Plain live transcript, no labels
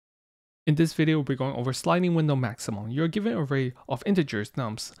In this video, we're going over sliding window maximum. You're given an array of integers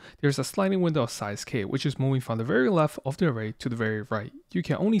nums. There's a sliding window of size k, which is moving from the very left of the array to the very right. You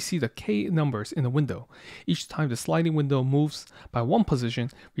can only see the k numbers in the window. Each time the sliding window moves by one position,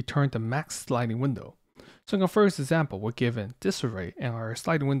 return the max sliding window. So in our first example, we're given this array, and our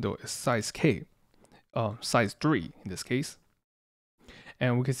sliding window is size k, size 3 in this case.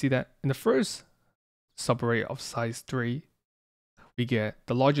 And we can see that in the first subarray of size 3, we get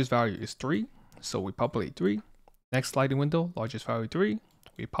the largest value is 3, so we populate 3. Next sliding window, largest value 3,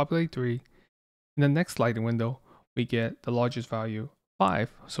 we populate 3. In the next sliding window, we get the largest value 5,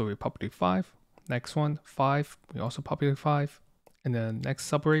 so we populate 5. Next one, 5, we also populate 5. And then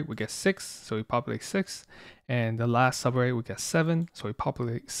next subarray, we get 6, so we populate 6. And the last subarray, we get 7, so we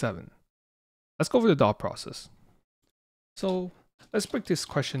populate 7. Let's go over the dot process. So let's break this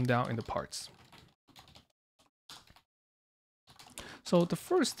question down into parts. So the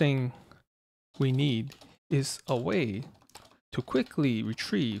first thing we need is a way to quickly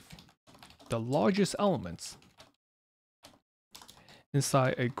retrieve the largest elements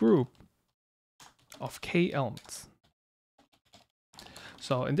inside a group of k elements.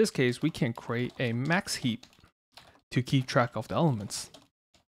 So in this case, we can create a max heap to keep track of the elements.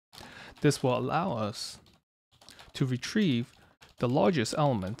 This will allow us to retrieve the largest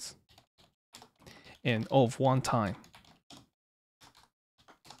elements in all of one time.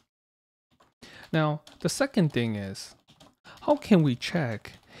 Now, the second thing is, how can we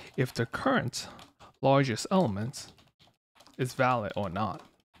check if the current largest element is valid or not?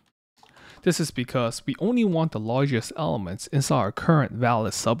 This is because we only want the largest elements inside our current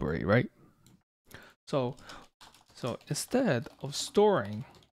valid subarray, right? So instead of storing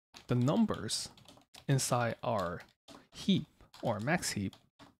the numbers inside our heap or max heap,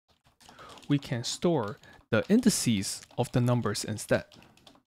 we can store the indices of the numbers instead.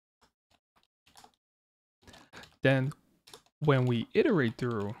 Then when we iterate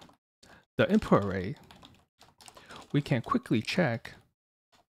through the input array, we can quickly check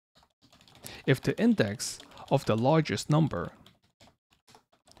if the index of the largest number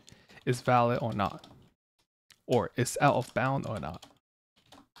is valid or not, or is out of bound or not.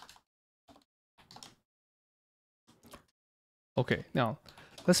 Okay, now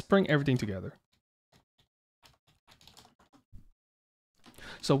let's bring everything together.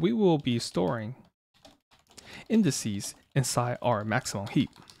 So we will be storing indices inside our maximum heap.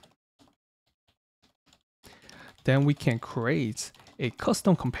 Then we can create a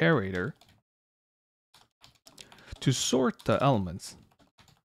custom comparator to sort the elements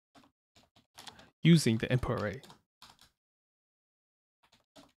using the input array.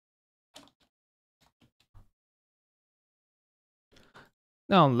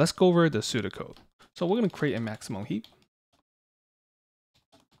 Now let's go over the pseudocode. So we're going to create a maximum heap.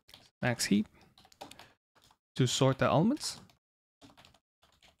 Max heap to sort the elements.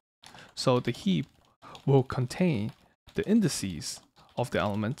 So the heap will contain the indices of the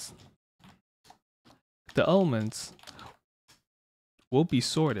elements. The elements will be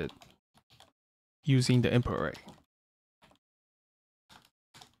sorted using the input array.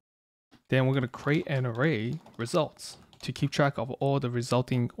 Then we're going to create an array results to keep track of all the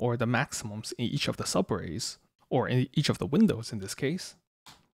resulting or the maximums in each of the subarrays, or in each of the windows in this case,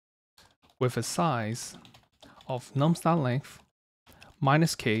 with a size of nums.length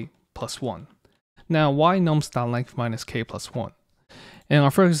minus k plus 1. Now, why nums.length minus k plus 1? In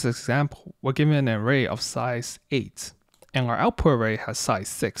our first example, we're given an array of size 8, and our output array has size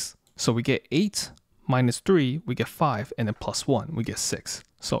 6. So we get 8 minus 3, we get 5, and then plus 1, we get 6.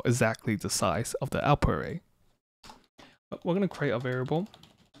 So exactly the size of the output array. But we're going to create a variable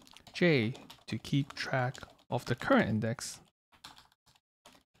j to keep track of the current index.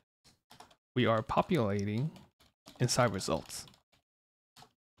 We are populating inside results.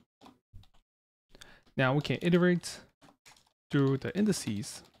 Now we can iterate through the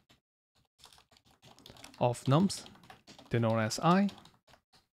indices of nums, denoted as I.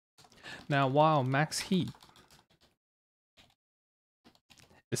 Now while max heap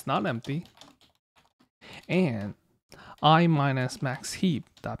is not empty, and I minus max heap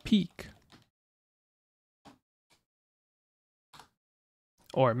dot peak,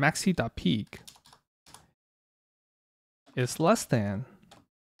 or max heap dot peak, is less than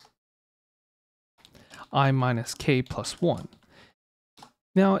I minus k plus 1.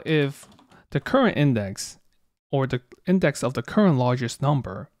 Now if the current index, or the index of the current largest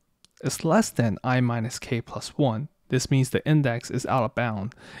number, is less than I minus k plus 1, this means the index is out of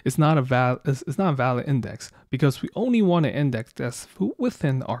bound. It's not a valid index, because we only want an index that's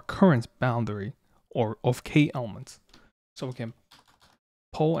within our current boundary or of k elements. So we can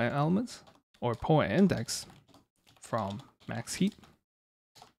pull an element or pull an index from max heap.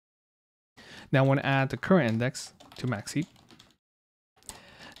 Now I want to add the current index to max heap.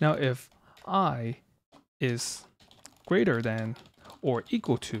 Now if I is greater than or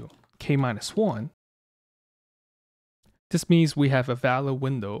equal to k minus 1, this means we have a valid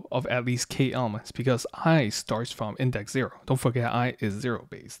window of at least k elements because I starts from index 0. Don't forget I is 0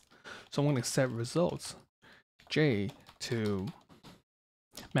 based. So I'm going to set results j to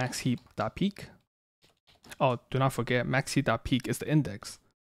max heap.peak. Oh, do not forget max heap.peak is the index.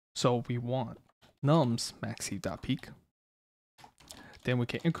 So we want nums max heap.peak. Then we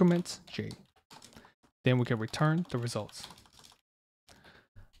can increment j. Then we can return the results.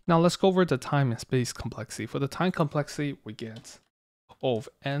 Now let's go over the time and space complexity. For the time complexity, we get O of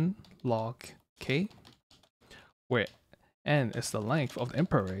n log k, where n is the length of the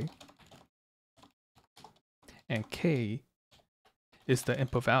input array, and k is the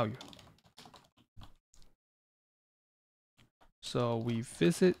input value. So we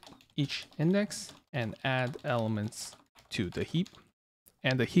visit each index and add elements to the heap,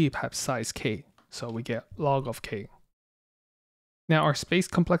 and the heap has size k, so we get log of k. Now our space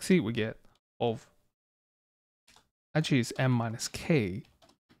complexity, we get of, actually it's m minus k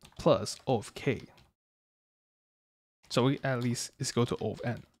plus O of k. So we at least is equal to O of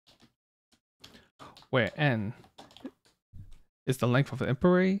n, where n is the length of the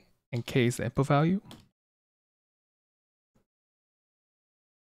input array and k is the input value.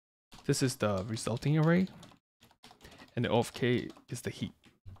 This is the resulting array, and the O of k is the heap.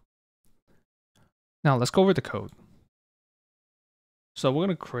 Now let's go over the code. So we're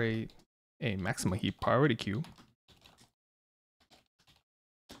going to create a maximum heap priority queue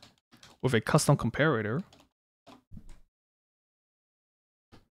with a custom comparator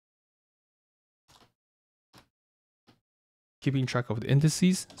keeping track of the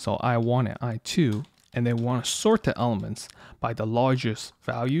indices, so I1 and I2, and then we want to sort the elements by the largest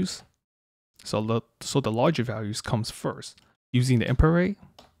values. So the larger values comes first using the input array.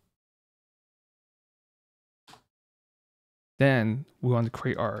 Then we want to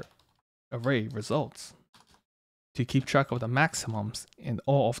create our array results to keep track of the maximums in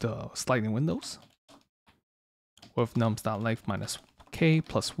all of the sliding windows with nums.length minus k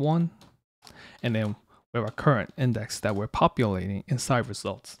plus 1, and then we have our current index that we're populating inside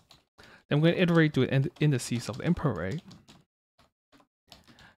results. Then we're going to iterate through the indices of the input array.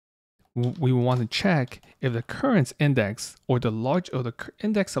 We want to check if the current index or the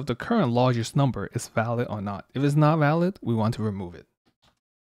index of the current largest number is valid or not. If it's not valid, we want to remove it.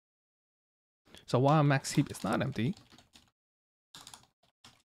 So while max heap is not empty,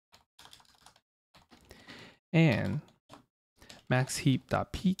 and max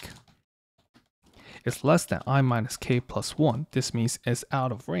heap.peak is less than I minus k plus 1, this means it's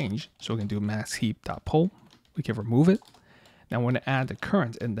out of range. So we can do max heap.pull. We can remove it. Now we're going to add the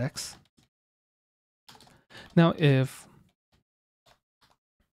current index. Now if,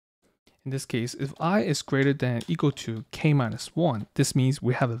 in this case, if I is greater than or equal to k minus 1, this means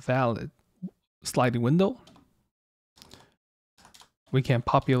we have a valid sliding window. We can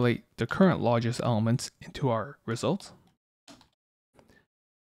populate the current largest elements into our results.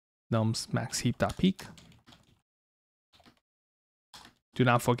 Nums max heap.peak. Do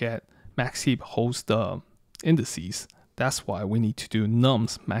not forget max heap holds the indices. That's why we need to do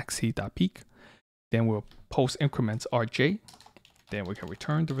nums max heap.peak. Then we'll post increments rj. Then we can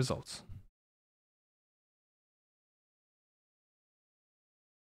return the results.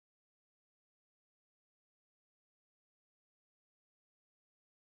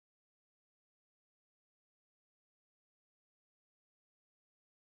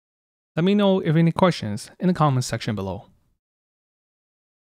 Let me know if any questions in the comments section below.